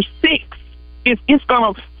number 6. It's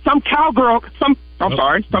gonna some cowgirl. Some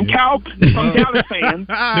Dallas fans.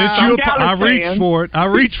 I reached for it. I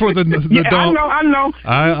reached for the yeah, dump. I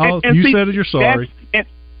know. You said it. You're sorry.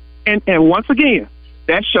 And once again,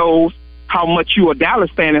 that shows how much you're a Dallas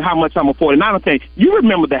fan and how much I'm a 49er fan. You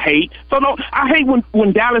remember the hate. So no, I hate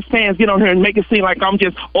when Dallas fans get on here and make it seem like I'm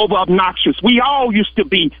just over obnoxious. We all used to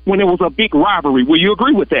be when it was a big rivalry. Will you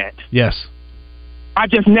agree with that? Yes. I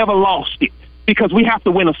just never lost it because we have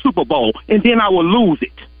to win a Super Bowl, and then I will lose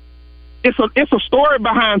it. It's a story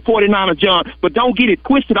behind 49er John, but don't get it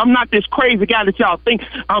twisted. I'm not this crazy guy that y'all think.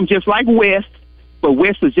 I'm just like West, but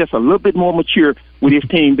West is just a little bit more mature with his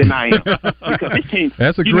team than I am. Because this team,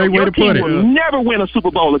 that's a great way to put it. Will never win a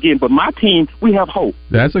Super Bowl again, but my team, we have hope.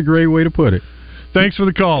 That's a great way to put it. Thanks for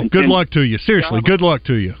the call. Good luck to you. Seriously, good luck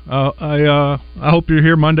to you. I hope you're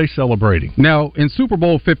here Monday celebrating. Now, in Super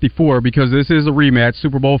Bowl 54, because this is a rematch,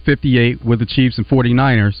 Super Bowl 58 with the Chiefs and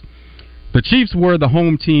 49ers, the Chiefs were the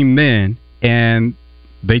home team then, and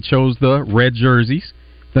they chose the red jerseys.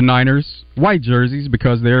 The Niners, white jerseys,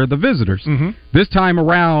 because they're the visitors. Mm-hmm. This time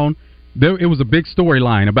around, it was a big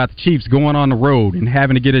storyline about the Chiefs going on the road and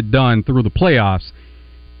having to get it done through the playoffs.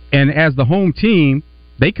 And as the home team,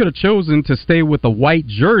 they could have chosen to stay with the white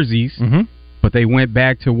jerseys, but they went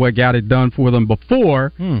back to what got it done for them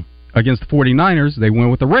before against the 49ers. They went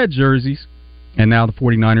with the red jerseys, and now the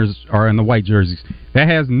 49ers are in the white jerseys. That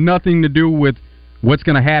has nothing to do with what's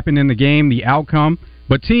going to happen in the game, the outcome.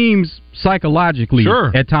 But teams, psychologically,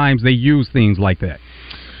 at times, they use things like that.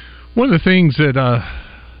 One of the things that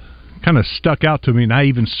kind of stuck out to me, and I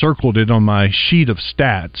even circled it on my sheet of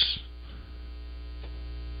stats,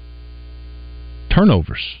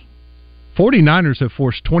 turnovers. 49ers have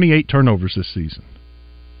forced 28 turnovers this season.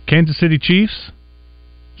 Kansas City Chiefs,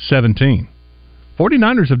 17.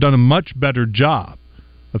 49ers have done a much better job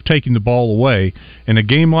of taking the ball away. In a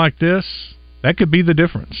game like this, that could be the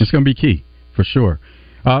difference. It's going to be key, for sure.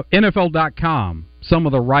 NFL.com, some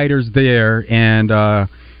of the writers there and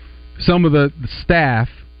some of the staff,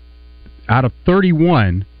 out of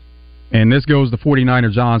 31, and this goes to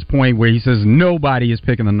 49er John's point where he says nobody is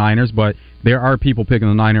picking the Niners, but there are people picking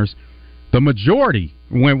the Niners. The majority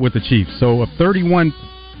went with the Chiefs. So of 31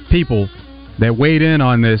 people that weighed in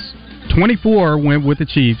on this, 24 went with the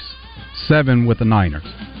Chiefs, 7 with the Niners.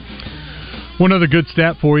 One other good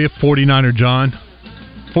stat for you, 49er John.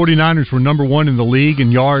 49ers were number 1 in the league in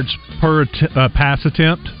yards per pass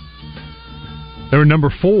attempt. They were number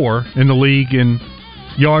 4 in the league in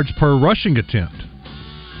yards per rushing attempt.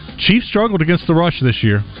 Chiefs struggled against the rush this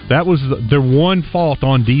year. That was their one fault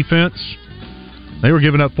on defense. They were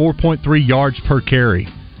giving up 4.3 yards per carry.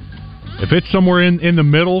 If it's somewhere in the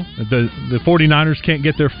middle, the 49ers can't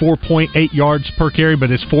get their 4.8 yards per carry,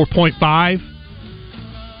 but it's 4.5,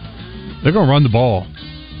 they're going to run the ball.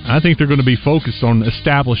 I think they're going to be focused on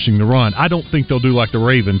establishing the run. I don't think they'll do like the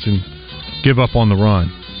Ravens and give up on the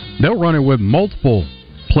run. They'll run it with multiple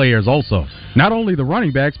players also. Not only the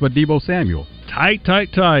running backs, but Deebo Samuel. Tight.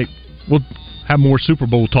 We'll have more Super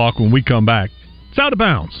Bowl talk when we come back. It's Out of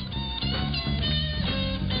Bounds.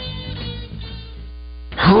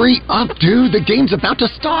 Hurry up, dude. The game's about to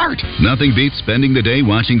start. Nothing beats spending the day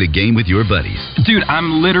watching the game with your buddies. Dude,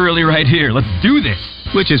 I'm literally right here. Let's do this.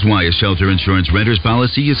 Which is why a shelter insurance renter's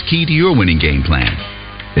policy is key to your winning game plan.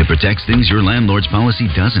 It protects things your landlord's policy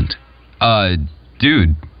doesn't.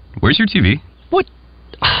 Dude, where's your TV? What?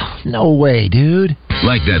 Oh, no way, dude.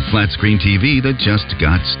 Like that flat-screen TV that just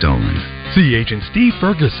got stolen. See Agent Steve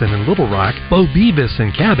Ferguson in Little Rock, Bo Beavis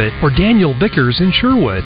in Cabot, or Daniel Vickers in Sherwood.